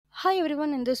Hi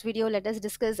everyone, in this video let us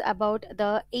discuss about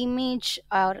the image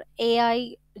or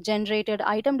AI generated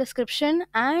item description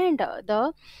and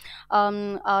the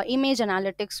image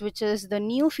analytics, which is the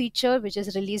new feature which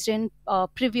is released in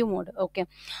preview mode. Okay,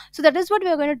 so that is what we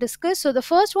are going to discuss. So the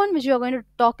first one which we are going to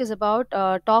talk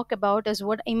about is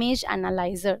what image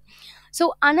analyzer.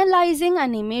 So analyzing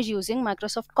an image using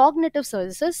Microsoft cognitive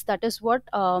services, that is what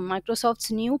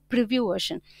Microsoft's new preview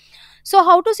version. So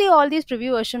how to see all these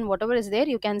preview version, whatever is there,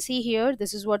 you can see here.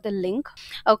 This is what the link.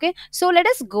 Okay, so let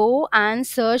us go and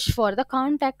search for the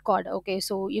contact card. Okay,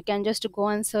 so you can just go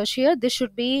and search here. This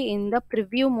should be in the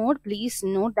preview mode, please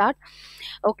note that.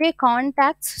 Okay,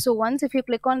 contacts. So once if you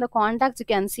click on the contacts, you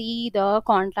can see the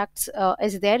contacts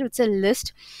is there. It's a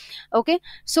list. Okay,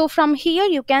 so from here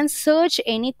you can search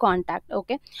any contact.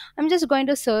 Okay, I'm just going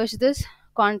to search this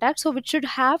contact, so which should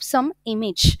have some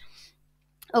image.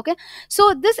 Okay,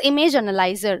 so this image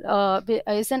analyzer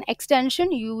is an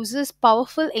extension, uses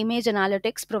powerful image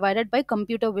analytics provided by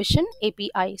computer vision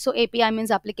API. So API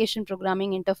means application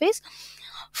programming interface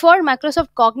for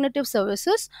Microsoft cognitive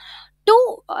services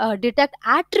to detect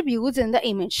attributes in the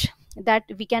image that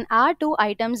we can add to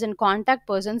items in contact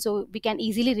person, so we can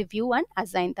easily review and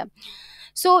assign them.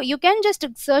 So you can just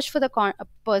search for the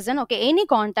person, okay, any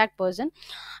contact person,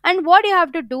 and what you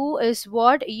have to do is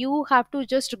what you have to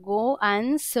just go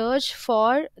and search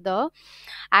for the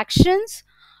actions.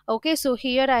 Okay, so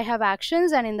here I have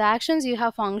actions, and in the actions you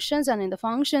have functions, and in the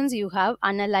functions you have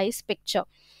analyze picture.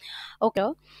 Okay,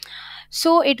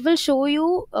 so it will show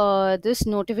you this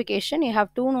notification. You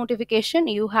have two notification.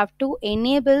 You have to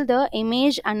enable the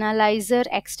image analyzer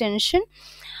extension.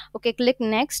 Okay, click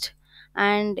next,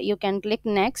 and you can click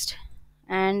next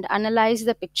and analyze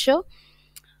the picture.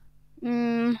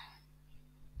 Mm,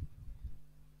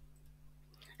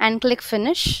 and click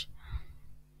finish.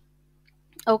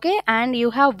 Okay, and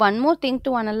you have one more thing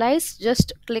to analyze.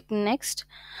 Just click next,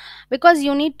 because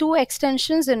you need two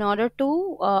extensions in order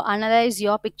to analyze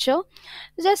your picture.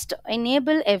 Just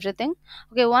enable everything.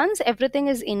 Okay, once everything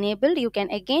is enabled, you can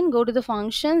again go to the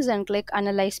functions and click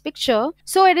analyze picture.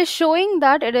 So it is showing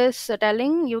that it is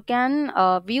telling you can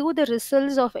view the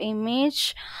results of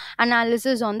image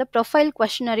analysis on the profile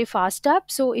questionnaire fast tab.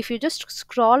 So if you just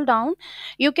scroll down,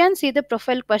 you can see the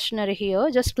profile questionnaire here.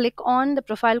 Just click on the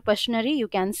profile questionnaire. You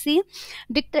can see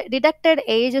detected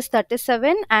age is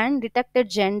 37 and detected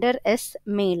gender is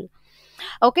male.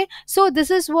 Okay, so this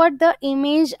is what the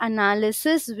image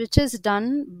analysis which is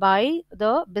done by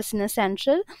the Business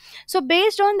Central. So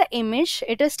based on the image,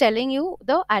 it is telling you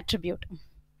the attribute.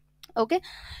 Okay,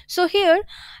 so here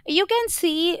you can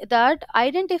see that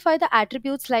identify the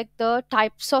attributes like the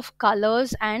types of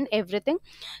colors and everything.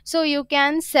 So you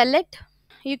can select,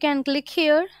 you can click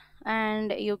here,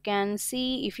 and you can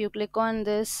see if you click on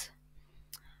this.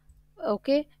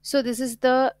 Okay, so this is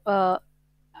the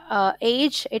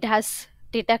age it has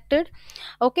detected.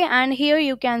 Okay, and here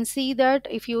you can see that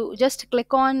if you just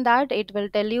click on that, it will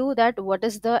tell you that what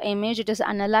is the image it is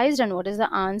analyzed and what is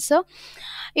the answer.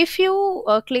 If you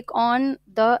click on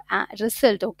the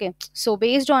result, okay, so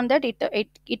based on that,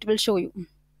 it will show you.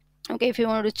 Okay, if you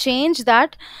want to change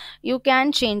that, you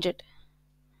can change it.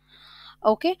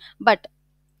 Okay, but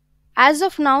as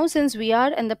of now, since we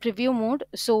are in the preview mode,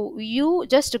 so you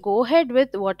just go ahead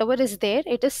with whatever is there.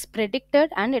 It is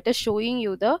predicted and it is showing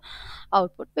you the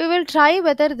output. We will try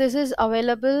whether this is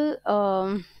available,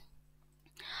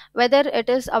 whether it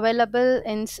is available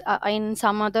in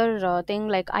some other thing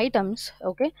like items.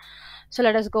 Okay, so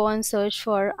let us go and search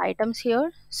for items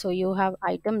here. So you have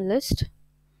item list.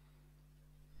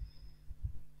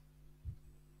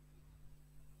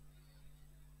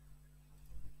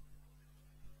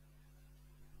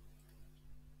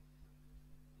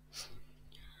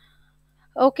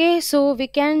 Okay, so we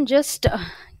can just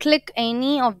click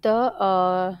any of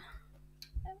the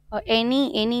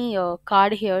any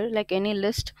card here, like any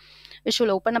list which will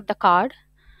open up the card.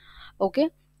 Okay,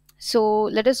 so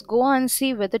let us go and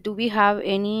see whether do we have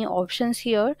any options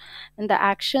here in the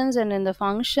actions and in the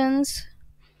functions.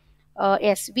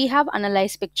 Yes, we have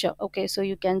analyze picture. Okay, so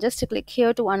you can just click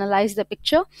here to analyze the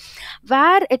picture,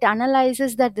 where it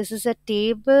analyzes that this is a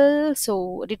table.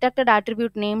 So detected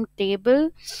attribute name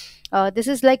table. This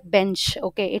is like bench.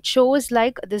 Okay, it shows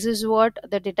like this is what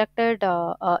the detected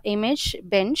image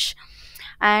bench,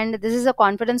 and this is a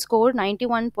confidence score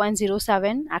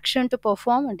 91.07, action to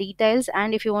perform, details,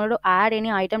 and if you wanted to add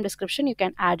any item description, you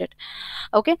can add it.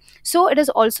 Okay, so it is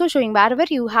also showing wherever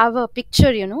you have a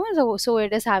picture, so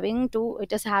it is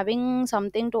having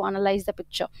something to analyze the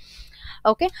picture.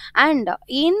 Okay, and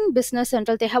in Business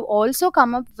Central they have also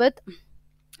come up with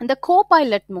the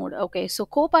co-pilot mode. Okay, so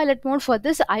co-pilot mode, for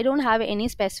this I don't have any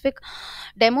specific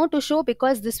demo to show,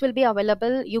 because this will be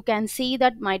available, you can see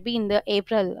that might be in the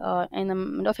April, in the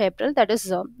mid of April, that is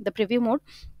the preview mode.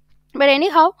 But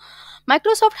anyhow,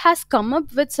 Microsoft has come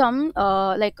up with some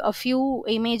like a few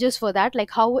images for that,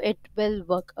 like how it will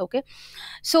work. Okay,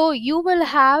 so you will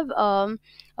have a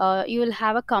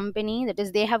company, that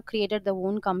is they have created their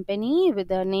own company with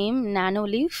the name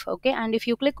Nanoleaf. Okay, and if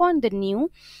you click on the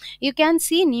new, you can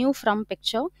see new from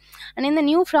picture, and in the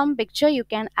new from picture you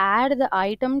can add the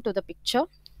item to the picture.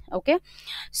 Okay,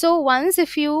 so once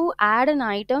if you add an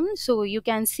item, so you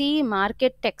can see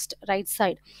market text right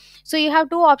side. So you have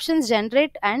two options,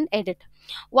 generate and edit.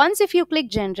 Once if you click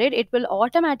generate, it will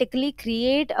automatically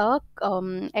create a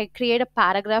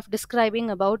paragraph describing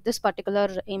about this particular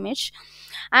image.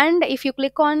 And if you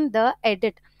click on the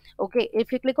edit, okay,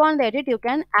 if you click on the edit, you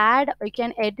can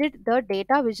edit the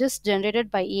data which is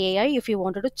generated by AI if you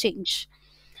wanted to change.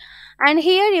 And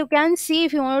here you can see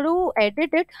if you want to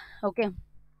edit it. Okay,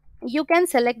 you can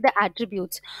select the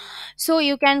attributes. So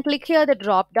you can click here the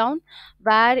drop down,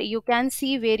 where you can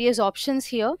see various options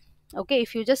here. Okay,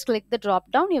 if you just click the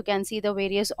drop down, you can see the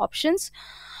various options.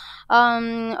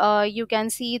 You can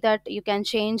see that you can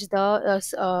change the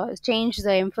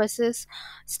emphasis,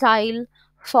 style,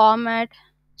 format,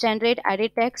 generate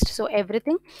edit text, so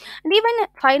everything. And even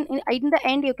fine, in the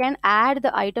end you can add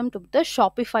the item to the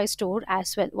Shopify store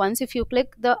as well. Once if you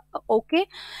click the OK,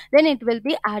 then it will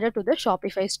be added to the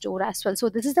Shopify store as well. So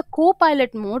this is the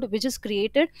co-pilot mode which is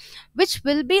created, which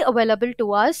will be available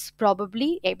to us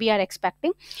probably, we are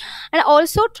expecting. And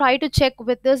also try to check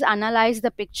with this, analyze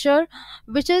the picture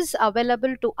which is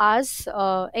available to us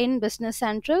in Business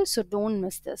Central. So don't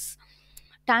miss this.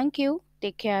 Thank you,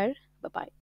 take care, bye bye.